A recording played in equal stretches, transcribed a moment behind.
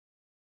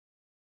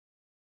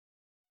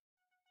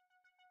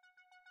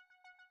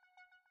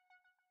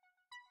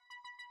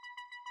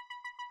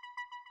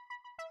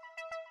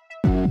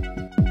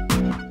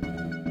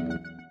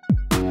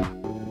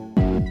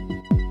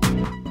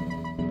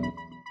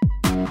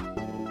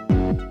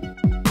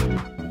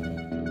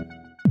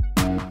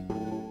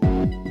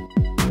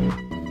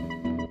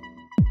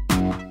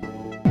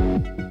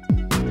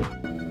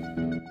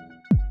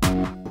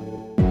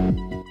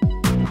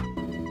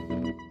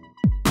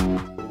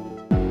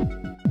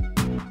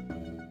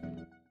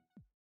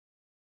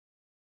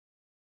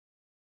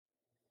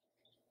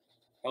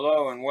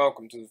Hello and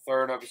welcome to the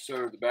third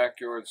episode of the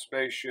Backyard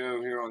Space Show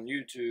here on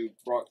YouTube,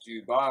 brought to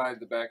you by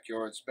the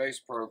Backyard Space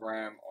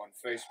Program on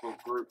Facebook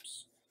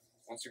groups.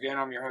 Once again,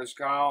 I'm your host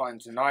Kyle,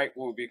 and tonight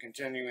we'll be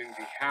continuing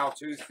the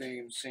how-to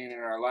theme seen in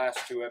our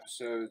last two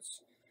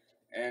episodes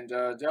and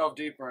delve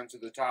deeper into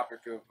the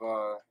topic of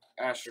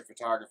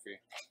astrophotography.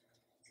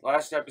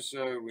 Last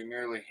episode, we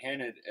merely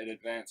hinted at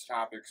advanced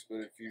topics, but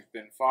if you've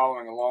been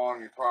following along,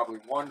 you're probably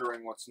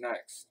wondering what's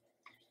next.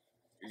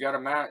 You've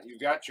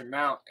got your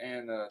mount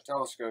and a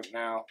telescope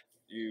now.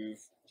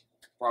 You've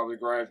probably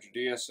grabbed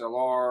your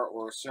DSLR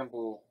or a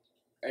simple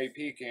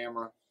AP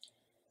camera,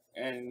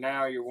 and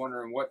now you're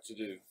wondering what to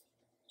do.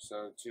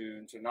 So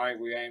tonight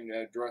we aim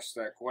to address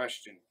that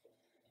question.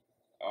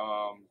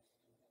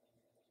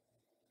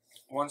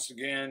 Once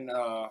again,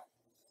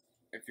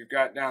 if you've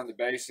got down the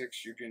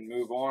basics, you can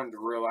move on to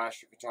real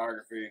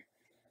astrophotography.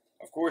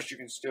 Of course, you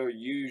can still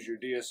use your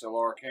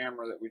DSLR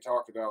camera that we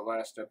talked about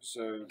last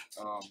episode.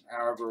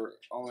 However,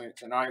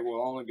 tonight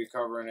we'll only be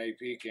covering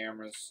AP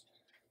cameras,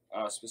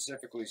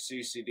 specifically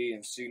CCD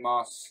and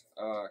CMOS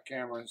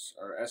cameras,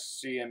 or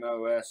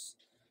SCMOS,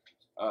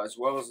 as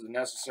well as the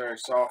necessary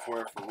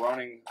software for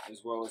running,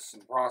 as well as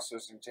some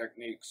processing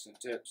techniques and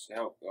tips to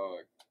help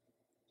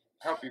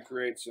you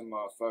create some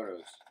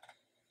photos.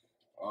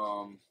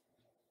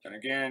 And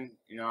again,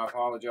 I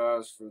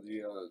apologize for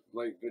the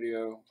late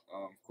video.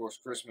 Of course,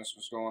 Christmas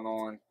was going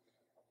on,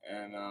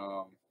 and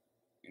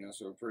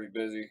so we're pretty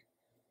busy,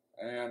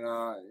 and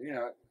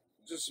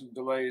just some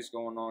delays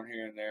going on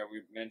here and there.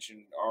 We've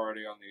mentioned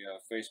already on the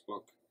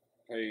Facebook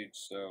page.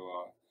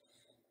 So,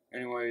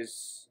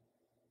 anyways,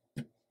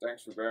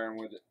 thanks for bearing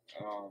with it.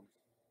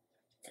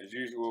 As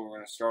usual, we're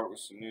going to start with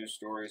some news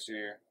stories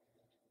here.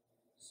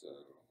 So.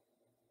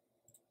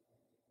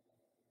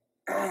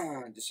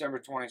 December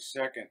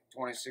 22nd,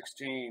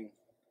 2016,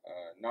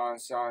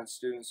 non-science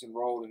students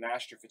enrolled in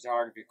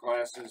astrophotography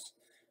classes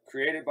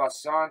created by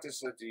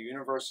scientists at the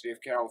University of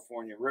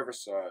California,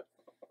 Riverside.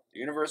 The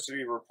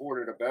university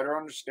reported a better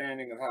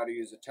understanding of how to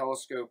use a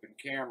telescope and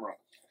camera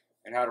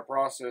and how to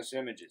process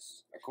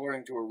images,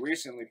 according to a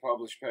recently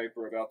published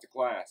paper about the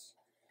class.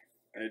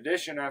 In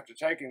addition, after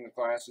taking the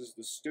classes,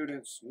 the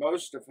students,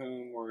 most of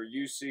whom were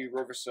UC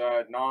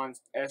Riverside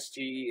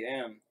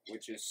non-STEM,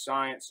 which is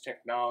Science,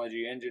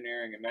 Technology,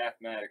 Engineering, and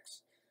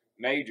Mathematics,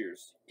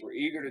 majors, were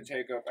eager to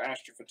take up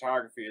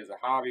astrophotography as a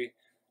hobby,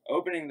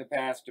 opening the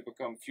path to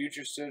become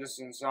future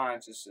citizen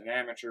scientists and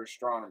amateur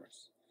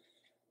astronomers.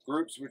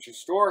 Groups which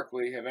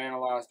historically have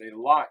analyzed a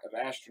lot of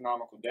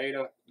astronomical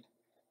data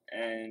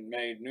and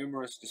made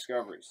numerous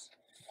discoveries.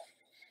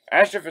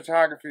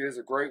 Astrophotography is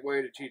a great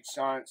way to teach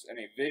science in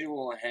a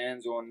visual and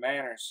hands-on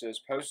manner, says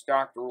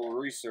postdoctoral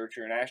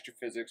researcher in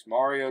astrophysics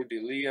Mario De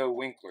Leo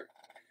Winkler.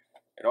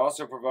 It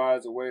also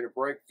provides a way to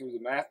break through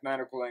the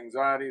mathematical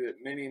anxiety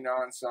that many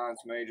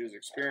non-science majors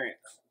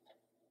experience.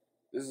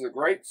 This is a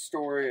great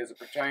story as it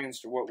pertains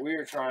to what we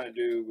are trying to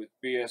do with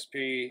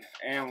BSP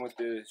and with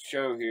the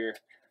show here,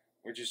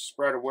 which is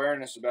spread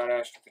awareness about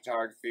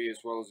astrophotography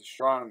as well as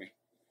astronomy.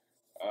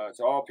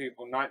 To all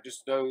people, not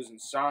just those in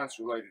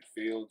science-related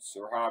fields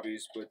or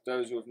hobbies, but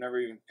those who have never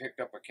even picked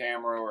up a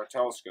camera or a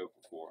telescope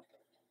before.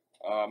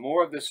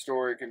 More of this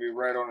story can be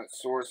read on its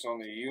source on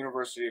the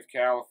University of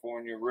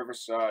California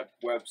Riverside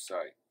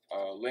website.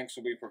 Links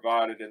will be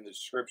provided in the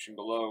description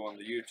below on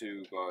the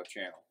YouTube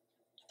channel.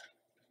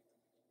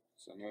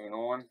 So moving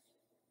on.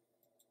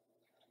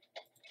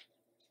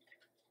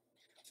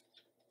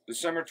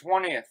 December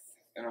 20th.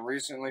 In a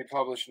recently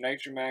published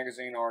Nature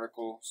magazine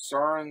article,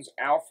 CERN's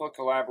Alpha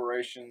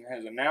collaboration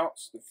has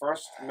announced the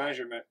first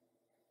measurement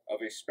of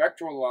a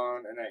spectral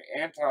line in an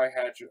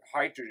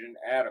anti-hydrogen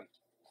atom.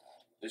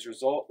 This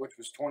result, which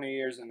was 20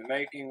 years in the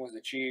making, was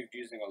achieved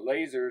using a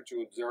laser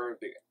to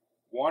observe the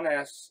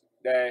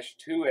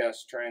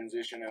 1s-2s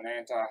transition in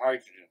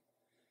anti-hydrogen.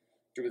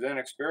 To within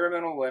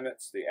experimental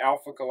limits, the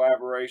Alpha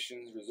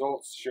collaboration's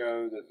results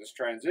show that this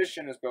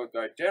transition is both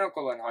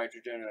identical in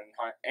hydrogen and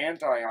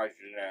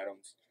anti-hydrogen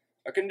atoms,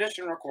 a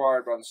condition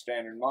required by the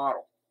standard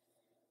model.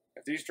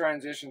 If these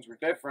transitions were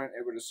different,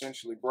 it would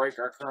essentially break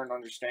our current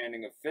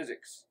understanding of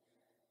physics.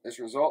 This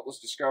result was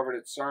discovered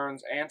at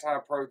CERN's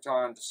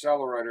anti-proton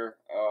decelerator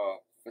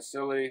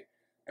facility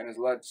and has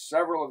led to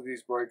several of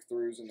these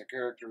breakthroughs in the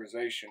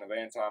characterization of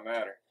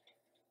antimatter.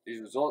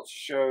 These results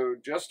show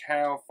just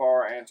how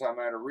far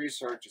antimatter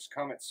research has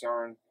come at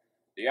CERN.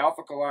 The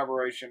Alpha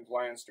collaboration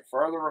plans to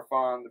further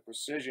refine the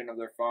precision of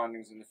their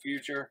findings in the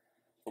future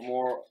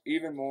for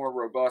even more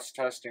robust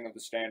testing of the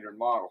standard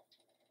model.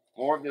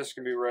 More of this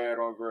can be read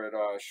over at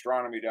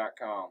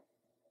astronomy.com.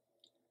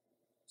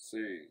 Let's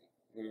see,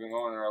 moving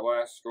on to our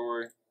last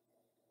story.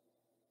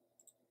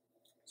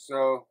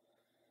 So,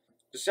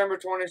 December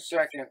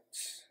 22nd,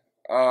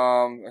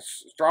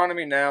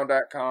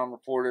 astronomynow.com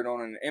reported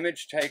on an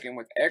image taken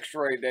with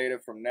X-ray data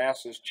from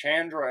NASA's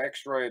Chandra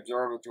X-ray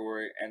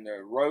Observatory and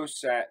the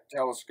ROSAT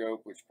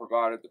telescope, which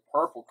provided the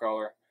purple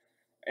color,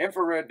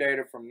 infrared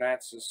data from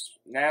NASA's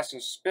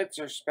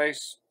Spitzer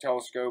Space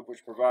Telescope,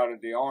 which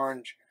provided the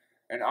orange,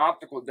 and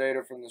optical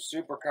data from the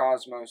Super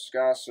Cosmos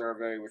Sky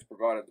Survey, which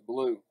provided the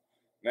blue.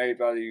 made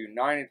by the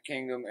United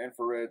Kingdom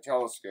Infrared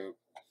Telescope,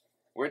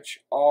 which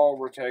all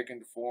were taken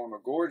to form a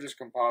gorgeous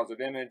composite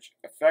image,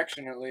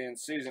 affectionately and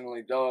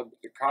seasonally dubbed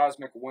the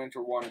Cosmic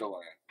Winter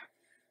Wonderland.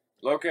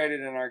 Located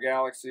in our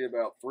galaxy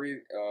about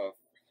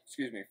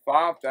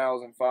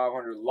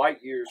 5,500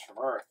 light years from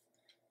Earth,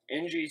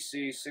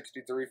 NGC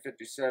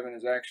 6357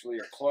 is actually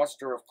a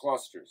cluster of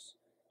clusters,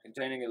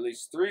 containing at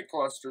least 3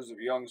 clusters of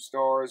young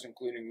stars,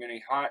 including many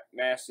hot,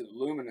 massive,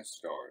 luminous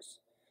stars.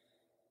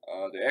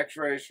 The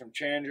X-rays from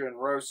Chandra and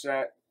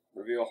Rosat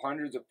reveal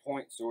hundreds of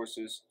point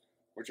sources,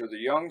 which are the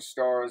young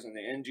stars in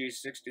the NG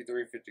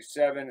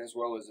 6357, as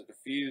well as a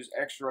diffuse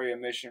X-ray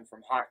emission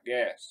from hot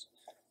gas.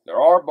 There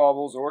are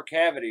bubbles or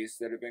cavities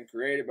that have been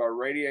created by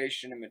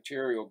radiation and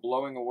material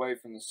blowing away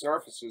from the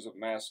surfaces of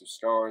massive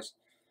stars,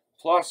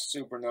 plus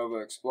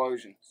supernova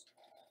explosions.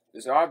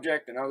 This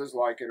object and others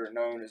like it are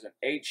known as an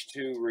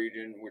H2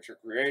 region, which are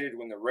created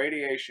when the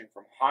radiation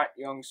from hot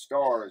young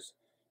stars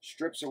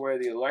strips away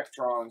the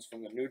electrons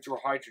from the neutral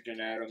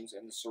hydrogen atoms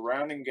and the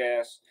surrounding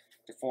gas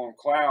to form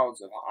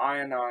clouds of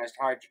ionized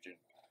hydrogen,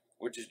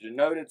 which is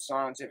denoted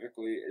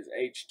scientifically as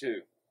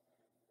H2.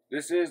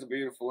 This is a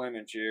beautiful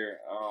image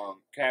here,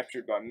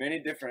 captured by many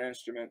different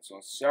instruments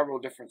on several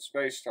different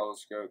space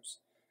telescopes,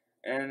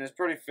 and it's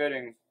pretty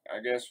fitting, I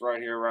guess, right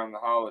here around the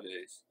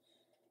holidays.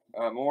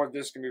 More of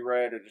this can be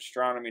read at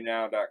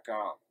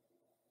astronomynow.com.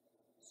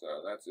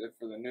 So that's it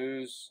for the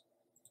news.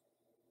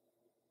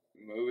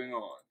 Moving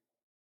on.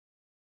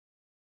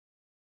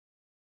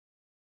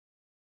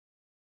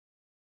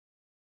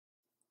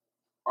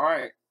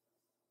 Alright,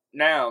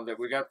 now that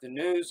we got the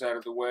news out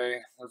of the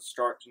way, let's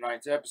start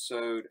tonight's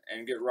episode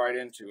and get right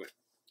into it.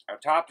 Our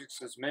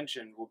topics, as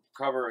mentioned, will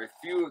cover a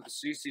few of the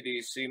CCD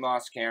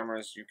CMOS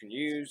cameras you can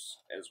use,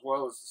 as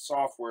well as the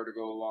software to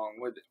go along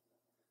with it,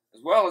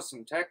 as well as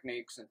some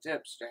techniques and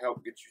tips to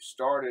help get you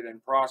started in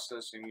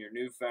processing your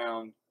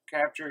newfound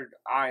captured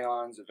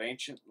ions of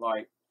ancient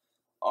light,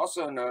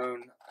 also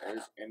known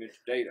as image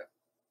data.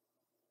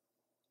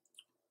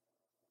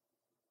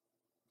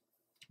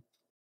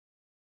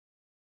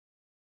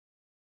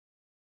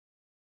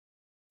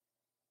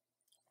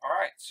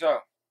 Alright,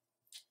 so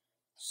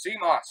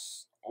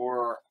CMOS,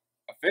 or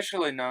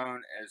officially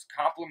known as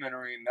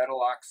complementary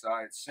metal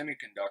oxide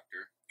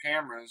semiconductor,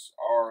 cameras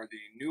are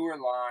the newer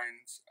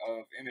lines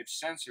of image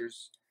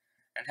sensors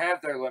and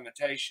have their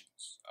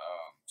limitations.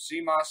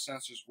 CMOS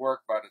sensors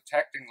work by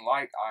detecting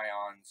light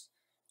ions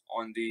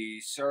on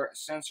the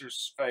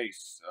sensor's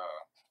face.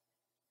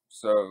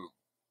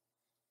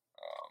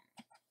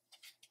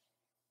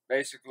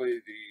 Basically,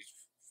 the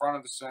front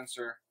of the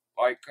sensor,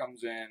 light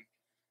comes in,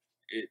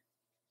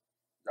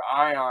 the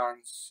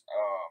ions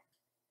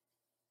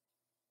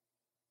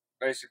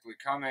basically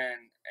come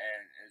in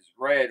and is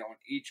read on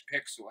each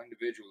pixel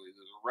individually.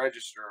 There's a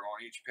register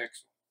on each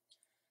pixel.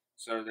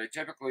 So they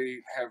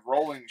typically have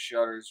rolling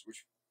shutters,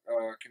 which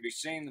can be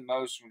seen the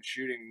most when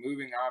shooting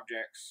moving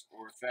objects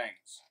or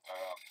things.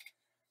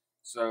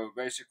 So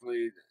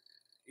basically,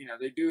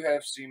 they do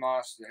have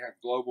CMOS that have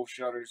global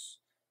shutters,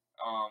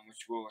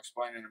 which we'll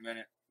explain in a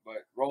minute.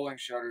 But rolling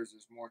shutters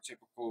is more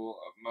typical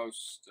of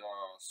most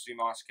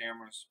CMOS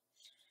cameras.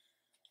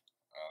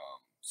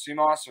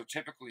 CMOS are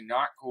typically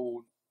not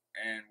cooled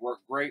and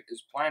work great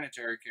as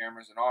planetary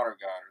cameras and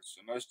autoguiders.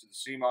 So most of the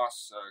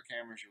CMOS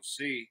cameras you'll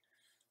see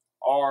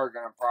are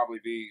going to probably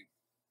be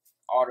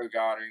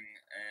autoguiding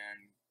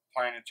and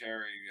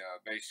planetary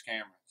based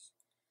cameras.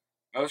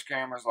 Most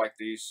cameras like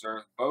these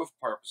serve both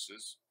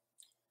purposes.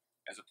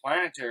 As a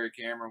planetary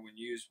camera, when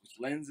used with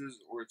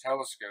lenses or a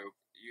telescope,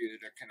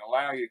 it can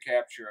allow you to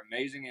capture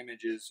amazing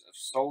images of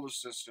solar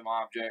system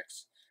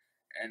objects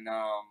and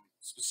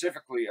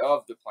specifically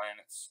of the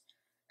planets.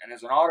 And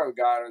as an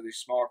autoguider, these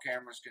small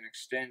cameras can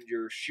extend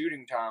your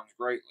shooting times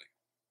greatly.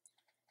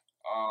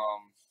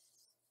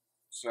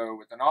 So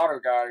with an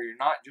autoguider, you're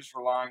not just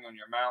relying on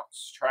your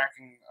mount's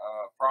tracking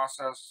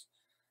process,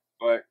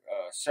 but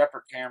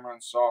separate camera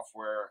and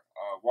software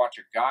watch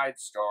a guide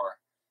star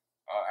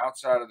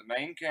outside of the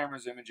main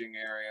camera's imaging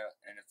area,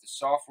 and if the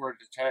software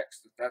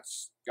detects that that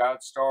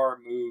guide star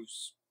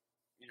moves,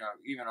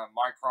 even a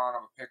micron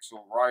of a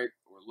pixel right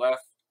or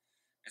left,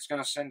 it's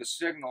going to send a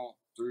signal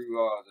through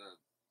the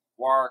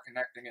wire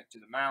connecting it to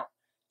the mount,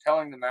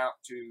 telling the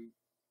mount to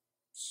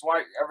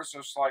ever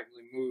so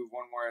slightly move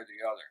one way or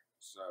the other.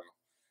 So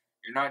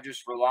you're not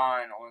just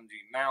relying on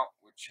the mount,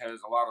 which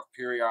has a lot of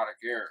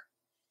periodic error.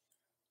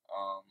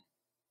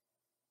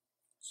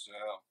 So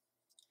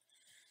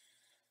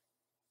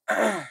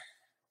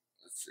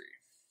let's see.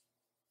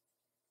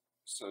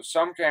 So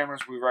some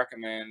cameras we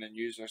recommend and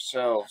use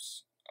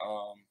ourselves.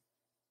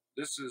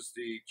 This is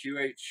the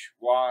QHY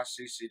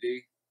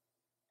CCD.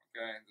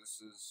 Okay,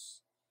 this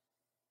is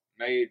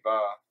made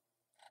by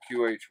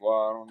QHY.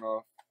 I don't know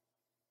if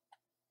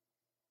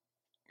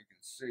we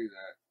can see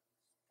that.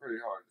 Pretty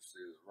hard to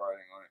see the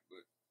writing on it,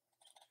 but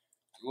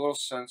there's a little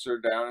sensor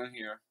down in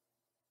here.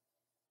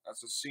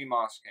 That's a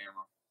CMOS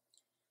camera.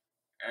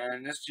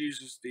 And this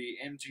uses the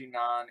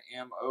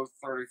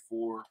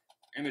MT9M034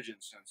 imaging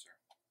sensor.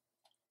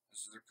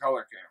 This is a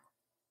color camera.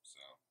 So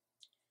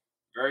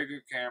Very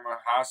good camera,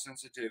 high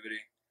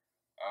sensitivity,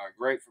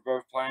 great for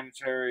both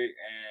planetary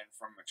and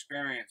from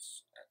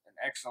experience, an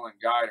excellent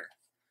guider.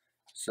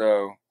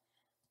 So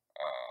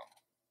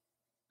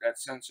that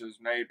sensor is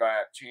made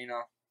by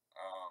Aptina,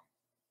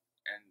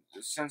 and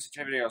the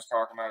sensitivity I was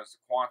talking about is the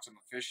quantum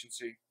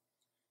efficiency.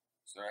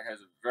 So it has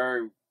a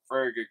very,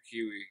 very good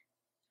QE,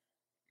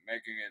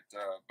 making it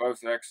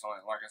both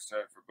excellent, like I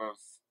said, for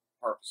both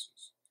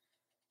purposes.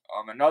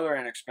 Another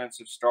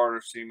inexpensive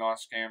starter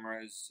CMOS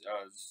camera is,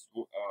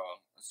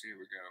 let's see, here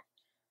we go,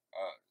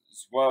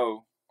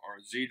 ZWO, or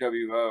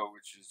ZWO,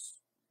 which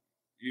is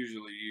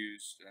usually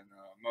used in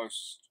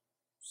most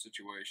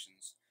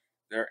situations.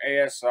 Their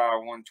ASI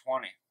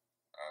 120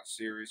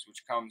 series,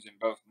 which comes in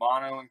both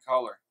mono and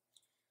color.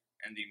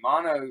 And the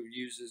mono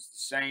uses the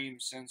same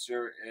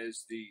sensor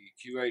as the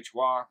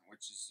QHY,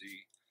 which is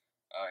the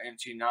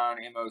MT9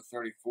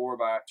 MO34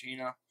 by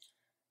Aptina,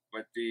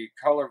 but the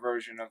color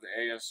version of the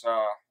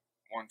ASI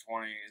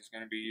 120 is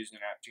going to be using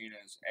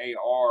Aptina's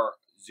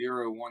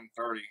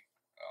AR0130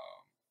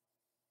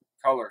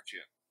 color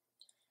chip,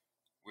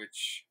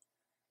 which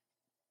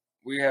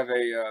we have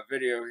a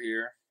video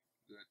here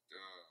that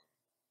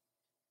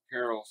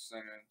Carol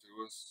sent in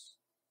to us.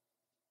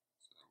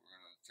 So we're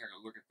going to take a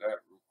look at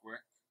that real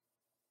quick.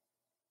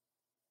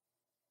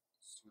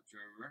 Switch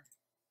over.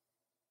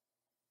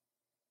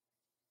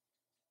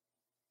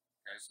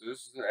 Okay, so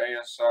this is the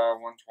ASI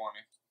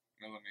 120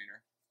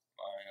 millimeter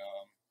by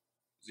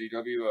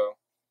ZWO.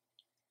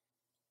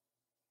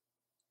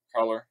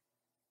 Color.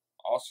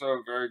 Also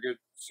a very good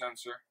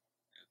sensor.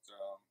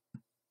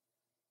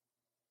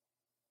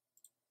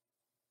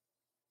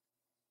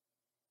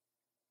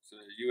 It's a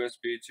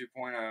USB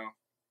 2.0.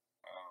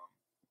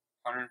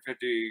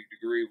 150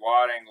 degree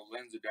wide angle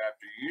lens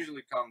adapter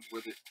usually comes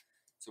with it.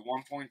 It's a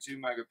 1.2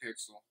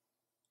 megapixel.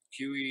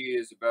 QE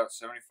is about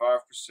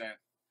 75%.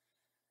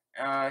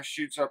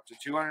 Shoots up to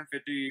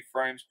 250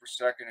 frames per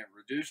second at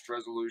reduced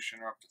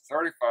resolution, or up to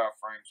 35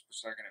 frames per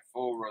second at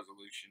full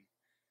resolution.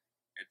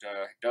 It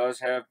does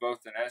have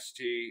both an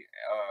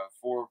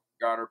ST4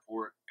 guider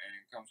port, and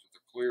it comes with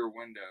a clear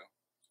window.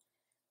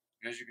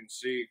 And as you can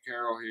see,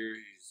 Carol here,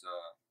 he's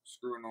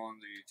screwing on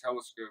the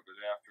telescope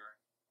adapter,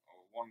 a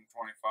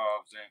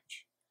 1/25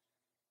 inch.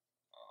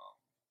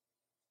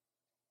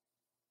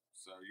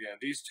 So yeah,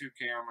 these two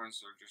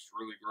cameras are just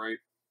really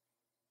great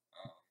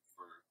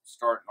for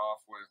starting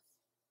off with,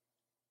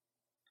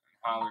 and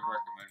highly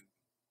recommend.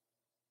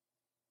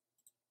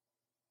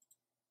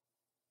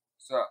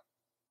 So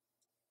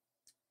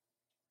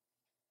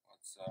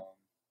let's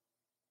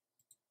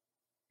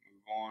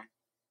move on.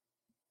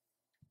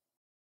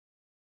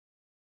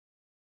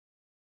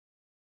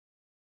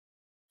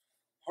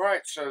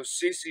 Alright, so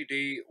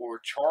CCD, or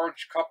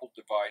charge coupled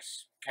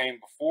device, came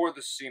before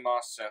the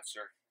CMOS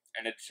sensor,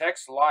 and it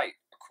detects light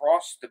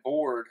across the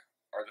board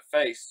or the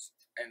face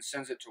and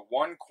sends it to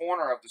one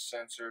corner of the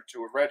sensor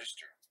to a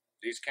register.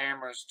 These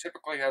cameras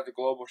typically have the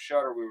global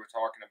shutter we were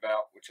talking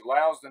about, which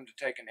allows them to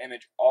take an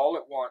image all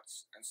at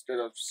once instead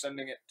of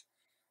sending it,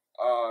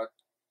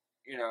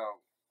 you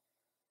know,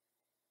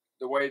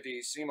 the way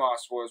the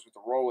CMOS was with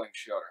the rolling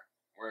shutter,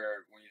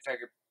 where when you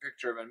take a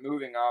picture of a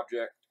moving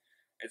object,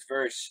 it's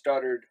very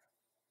stuttered.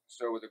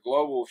 So with a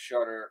global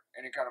shutter,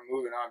 any kind of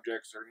moving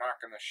objects are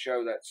not going to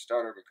show that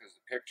stutter because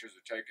the pictures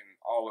are taken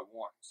all at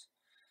once.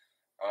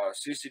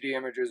 CCD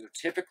images are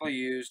typically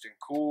used in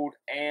cooled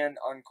and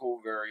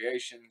uncooled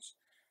variations,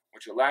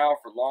 which allow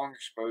for long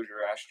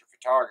exposure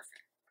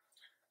astrophotography.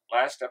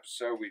 Last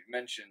episode we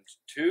mentioned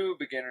two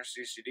beginner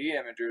CCD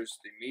imagers,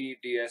 the Me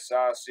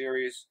DSI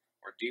series,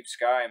 or Deep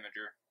Sky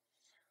Imager,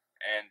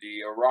 and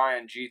the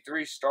Orion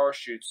G3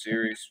 Starshoot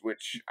series,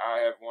 which I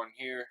have one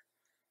here.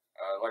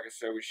 Like I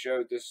said, we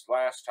showed this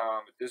last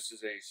time, but this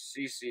is a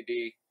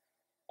CCD,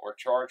 or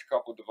charge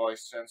coupled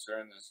device sensor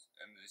in the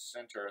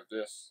center of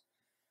this.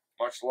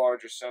 Much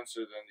larger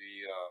sensor than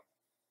the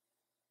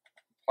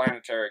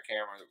planetary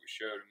camera that we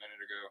showed a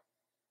minute ago.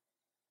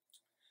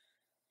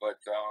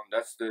 But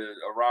that's the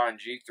Orion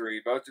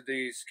G3. Both of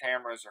these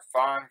cameras are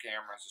fine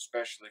cameras,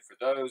 especially for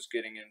those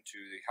getting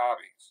into the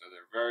hobby. So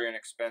they're very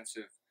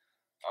inexpensive.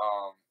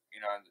 You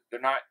know, they're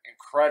not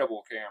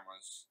incredible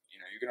cameras. You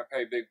know, you're gonna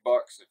pay big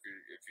bucks if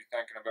you're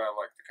thinking about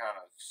like the kind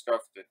of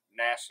stuff that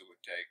NASA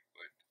would take.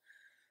 But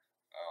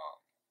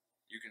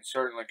you can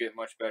certainly get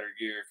much better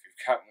gear if you've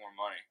got more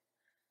money.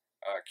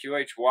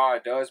 QHY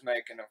does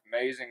make an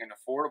amazing and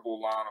affordable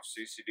line of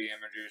CCD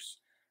imagers.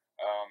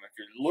 If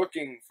you're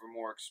looking for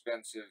more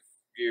expensive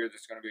gear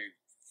that's going to be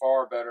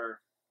far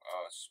better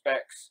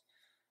specs,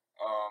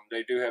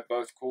 they do have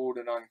both cooled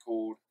and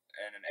uncooled,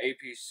 and an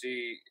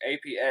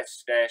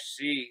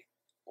APS-C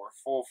or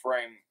full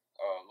frame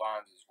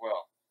lines as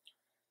well.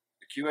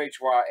 The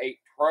QHY8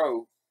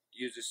 Pro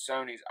uses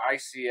Sony's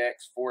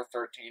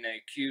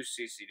ICX413AQ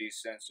CCD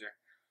sensor,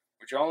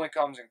 which only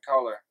comes in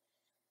color,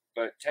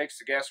 but takes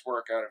the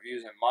guesswork out of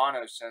using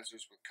mono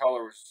sensors with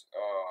color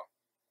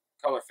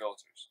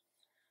filters.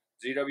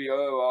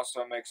 ZWO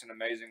also makes an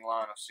amazing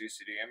line of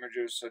CCD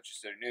imagers, such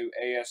as their new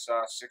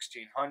ASI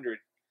 1600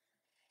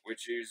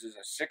 which uses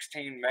a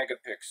 16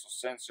 megapixel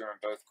sensor in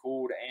both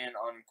cooled and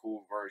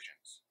uncooled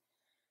versions,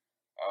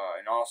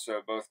 and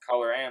also both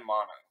color and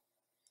mono.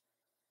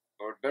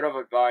 But a bit of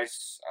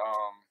advice,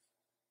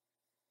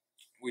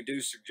 we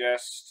do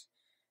suggest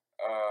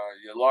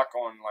you luck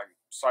on like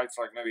sites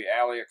like maybe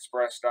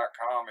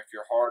AliExpress.com if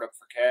you're hard up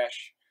for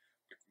cash.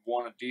 If you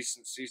want a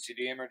decent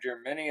CCD imager,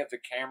 many of the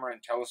camera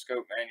and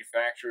telescope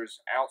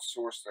manufacturers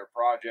outsource their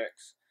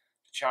projects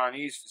to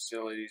Chinese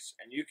facilities,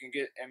 and you can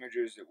get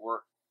imagers that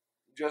work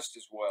just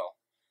as well,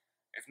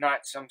 if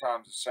not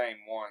sometimes the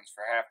same ones,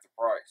 for half the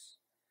price.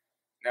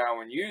 Now,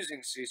 when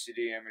using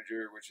CCD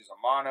imager, which is a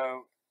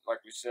mono, like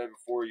we said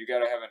before, you got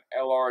to have an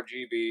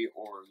LRGB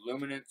or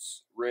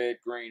luminance, red,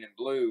 green, and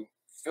blue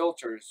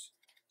filters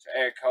to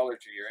add color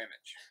to your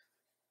image.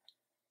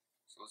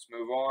 So let's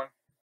move on.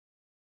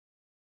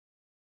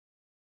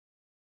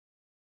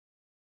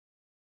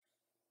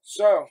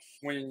 So,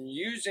 when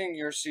using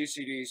your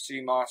CCD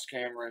CMOS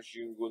cameras,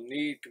 you will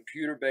need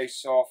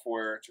computer-based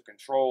software to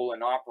control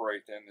and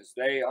operate them, as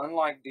they,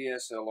 unlike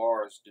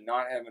DSLRs, do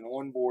not have an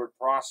onboard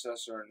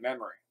processor and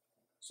memory.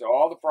 So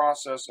all the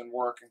processing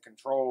work and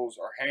controls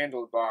are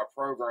handled by a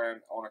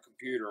program on a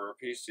computer or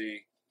a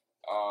PC.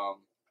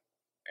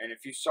 And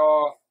if you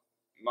saw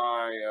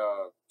my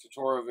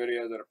tutorial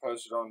video that I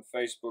posted on the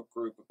Facebook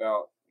group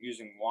about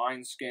using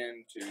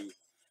wineskin to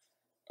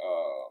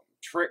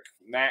trick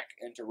Mac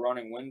into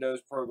running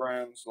Windows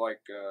programs,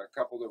 like a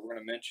couple that we're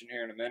going to mention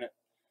here in a minute,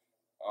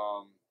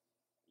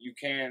 you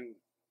can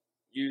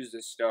use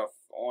this stuff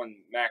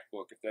on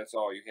MacBook if that's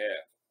all you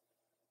have.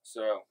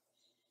 So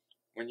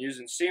when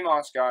using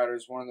CMOS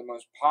guiders, one of the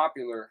most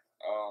popular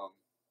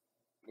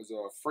was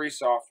a free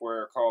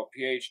software called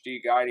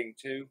PhD Guiding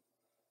 2.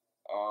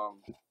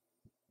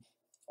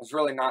 There's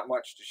really not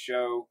much to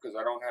show because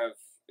I don't have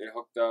it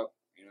hooked up.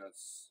 You know,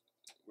 it's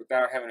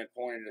without having it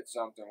pointed at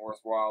something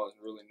worthwhile is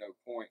really no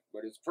point.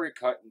 But it's pretty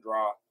cut and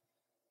dry.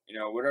 You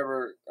know,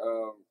 whatever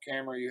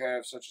camera you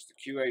have, such as the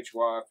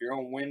QHY, if you're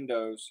on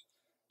Windows,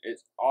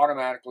 it's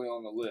automatically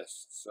on the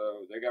list.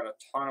 So they got a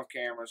ton of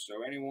cameras,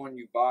 so anyone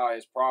you buy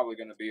is probably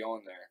going to be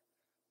on there.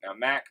 Now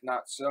Mac,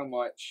 not so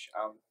much.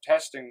 I'm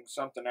testing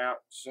something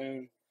out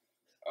soon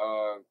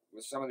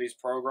with some of these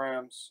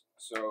programs.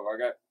 So I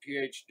got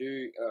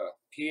PhD,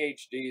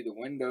 the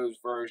Windows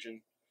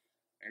version.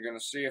 I'm going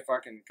to see if I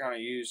can kind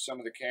of use some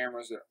of the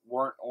cameras that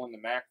weren't on the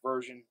Mac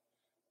version,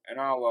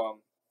 and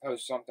I'll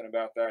post something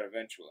about that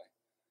eventually.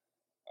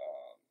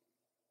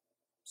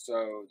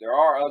 So there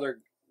are other,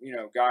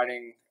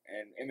 guiding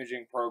and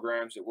imaging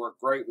programs that work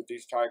great with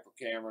these type of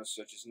cameras,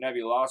 such as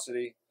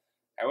Nebulosity.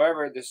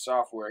 However, this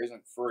software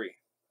isn't free.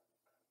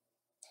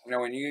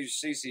 Now, when you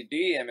use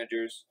CCD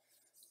imagers,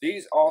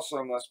 these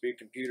also must be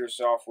computer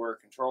software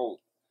controlled.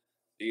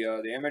 The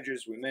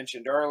imagers we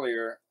mentioned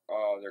earlier,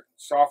 their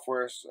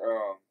software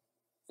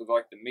for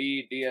like the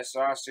Meade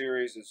DSI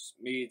series is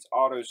Meade's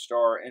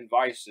AutoStar and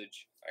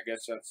Visage. I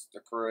guess that's the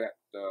correct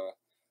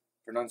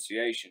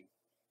pronunciation.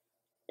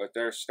 But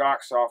there's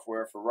stock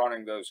software for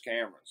running those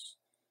cameras.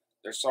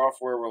 Their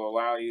software will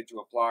allow you to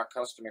apply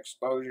custom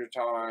exposure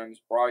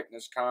times,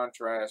 brightness,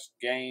 contrast,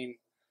 gain,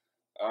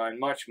 and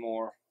much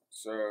more.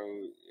 So,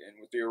 and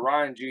with the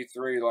Orion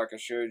G3, like I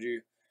showed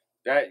you,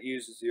 that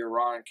uses the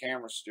Orion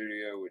Camera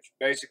Studio, which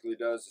basically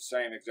does the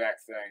same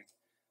exact thing.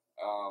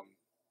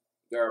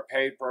 There are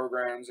paid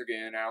programs,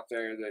 again, out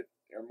there that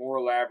are more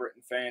elaborate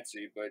and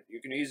fancy, but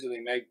you can easily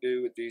make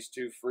do with these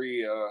two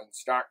free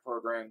stock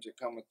programs that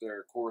come with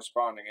their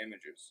corresponding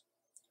images.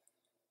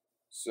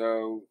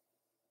 So,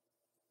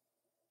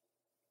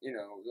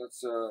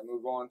 let's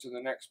move on to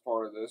the next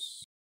part of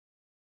this.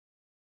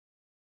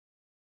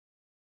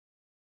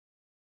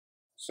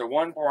 So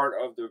one part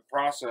of the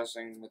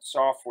processing with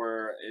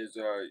software is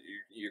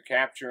you're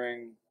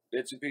capturing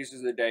bits and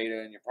pieces of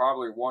data, and you're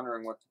probably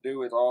wondering what to do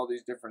with all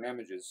these different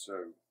images.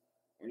 So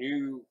when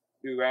you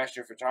do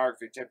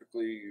astrophotography,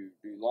 typically you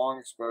do long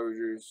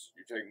exposures,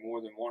 you take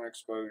more than one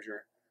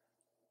exposure.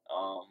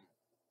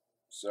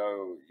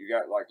 So you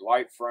got like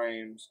light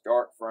frames,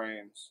 dark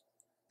frames,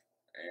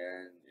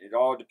 and it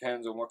all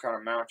depends on what kind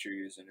of mount you're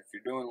using. If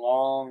you're doing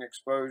long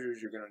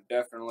exposures, you're going to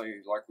definitely,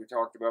 like we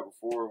talked about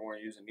before, want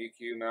to use an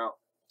EQ mount.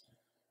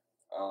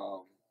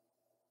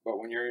 But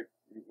when you're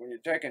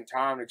taking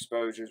timed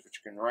exposures,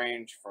 which can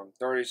range from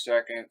 30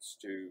 seconds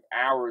to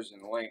hours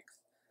in length,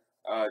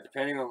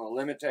 depending on the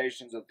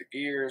limitations of the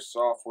gear,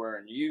 software,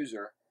 and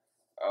user,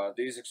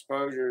 these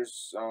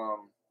exposures are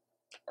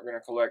going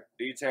to collect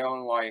detail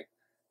and light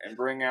and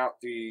bring out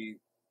the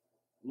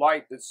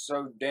light that's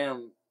so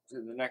dim to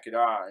the naked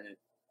eye.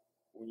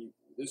 And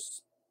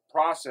this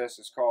process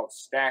is called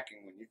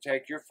stacking. When you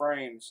take your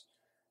frames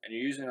and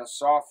you're using a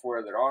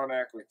software that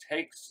automatically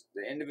takes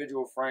the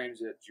individual frames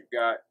that you've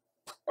got,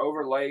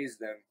 overlays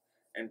them,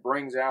 and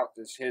brings out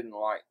this hidden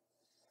light.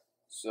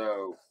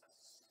 So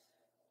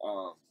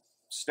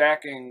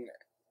stacking,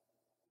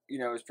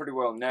 is pretty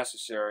well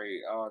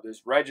necessary.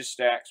 There's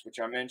Registacks, which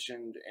I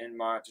mentioned in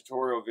my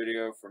tutorial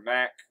video for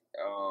Mac,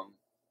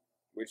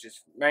 which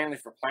is mainly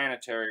for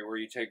planetary, where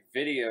you take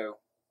video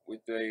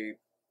with a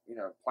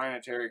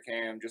planetary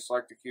cam, just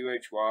like the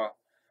QHY,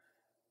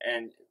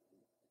 and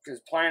because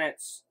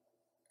planets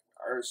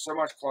are so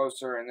much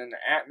closer, and then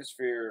the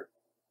atmosphere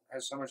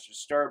has so much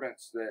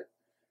disturbance that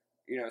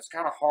it's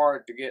kind of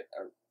hard to get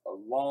a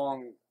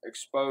long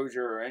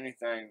exposure or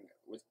anything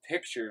with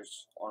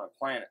pictures on a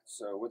planet.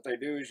 So what they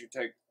do is you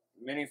take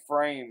many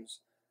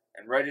frames,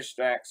 and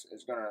Registax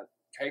is going to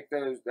take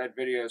that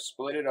video,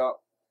 split it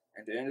up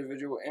into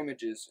individual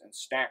images, and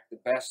stack the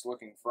best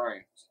looking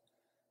frames.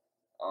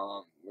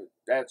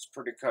 That's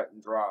pretty cut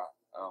and dry.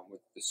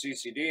 With the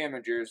CCD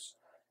imagers,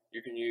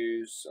 you can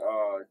use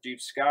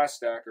Deep Sky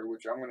Stacker,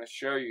 which I'm going to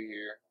show you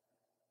here.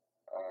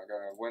 I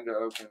got a window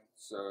open,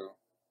 so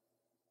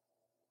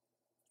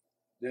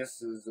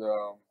this is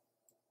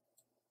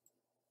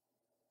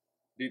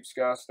Deep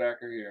Sky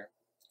Stacker here,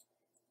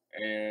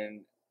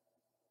 and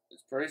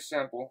it's pretty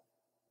simple.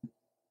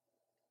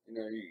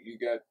 You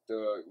got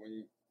when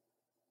you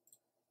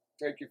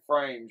take your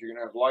frames, you're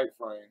gonna have light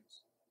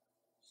frames,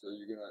 so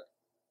you're gonna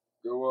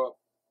go up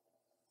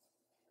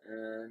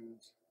and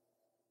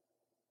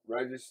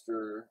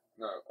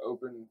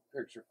open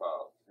picture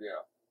files.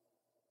 Yeah.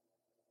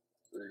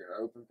 So you're going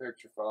to open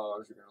picture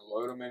files, you're going to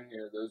load them in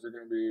here. Those are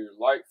going to be your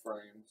light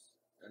frames,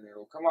 and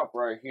it'll come up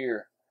right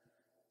here.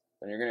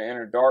 And you're going to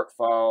enter dark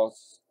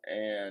files,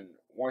 and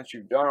once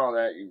you've done all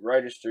that, you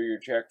register your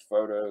checked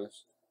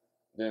photos,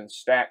 then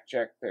stack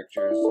check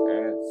pictures,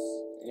 and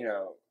it's,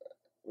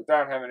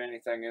 without having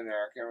anything in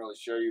there, I can't really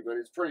show you, but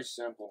it's pretty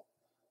simple.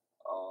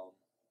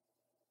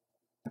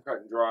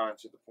 Cut and dry and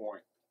to the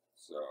point.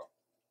 So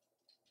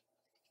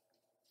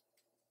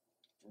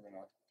we're going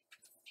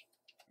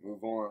to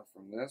move on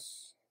from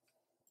this.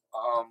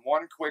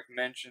 One quick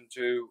mention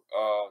too,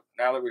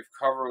 now that we've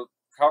covered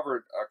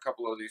a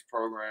couple of these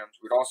programs,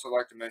 we'd also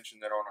like to mention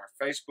that on our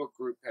Facebook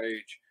group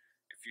page,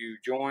 if you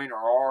join or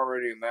are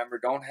already a member,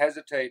 don't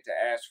hesitate to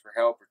ask for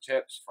help or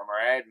tips from our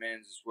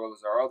admins as well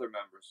as our other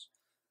members,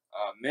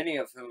 many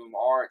of whom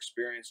are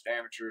experienced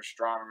amateur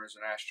astronomers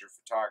and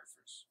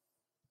astrophotographers.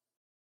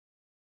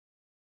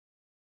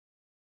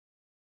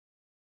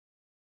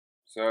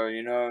 So,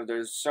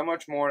 there's so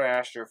much more to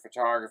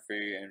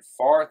astrophotography and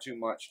far too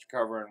much to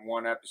cover in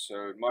one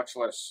episode, much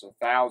less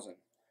 1,000.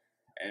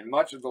 And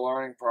much of the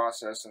learning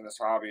process in this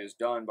hobby is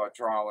done by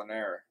trial and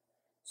error.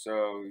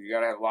 So, you got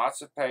to have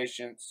lots of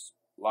patience,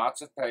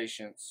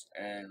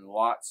 and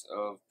lots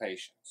of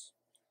patience.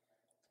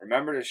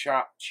 Remember to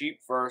shop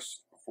cheap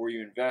first before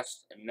you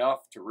invest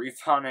enough to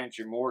refinance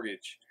your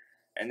mortgage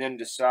and then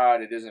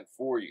decide it isn't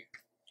for you.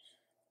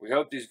 We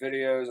hope these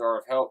videos are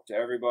of help to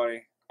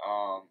everybody.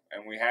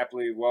 And we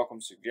happily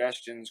welcome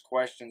suggestions,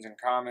 questions, and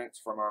comments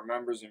from our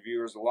members and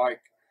viewers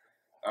alike.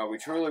 We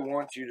truly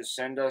want you to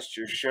send us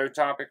your show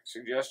topic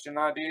suggestion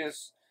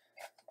ideas.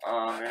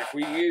 And if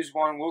we use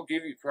one, we'll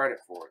give you credit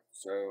for it.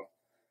 So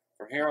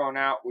from here on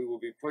out, we will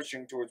be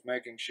pushing towards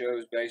making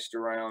shows based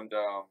around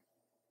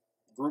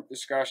group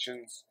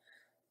discussions,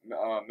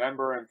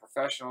 member and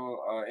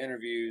professional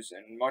interviews,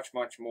 and much,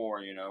 much more.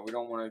 We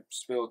don't want to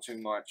spill too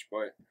much,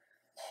 but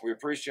we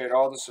appreciate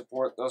all the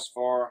support thus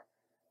far.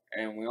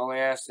 And we only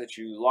ask that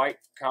you like,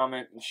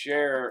 comment, and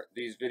share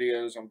these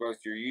videos on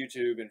both your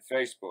YouTube and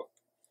Facebook,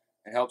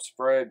 and help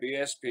spread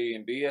BSP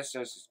and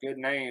BSS's good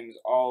names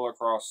all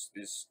across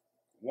this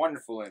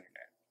wonderful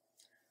internet.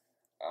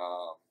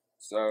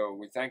 So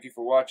we thank you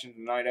for watching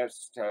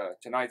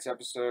tonight's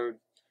episode.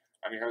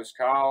 I'm your host,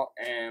 Kyle,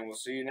 and we'll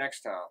see you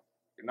next time.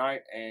 Good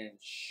night, and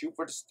shoot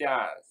for the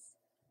skies.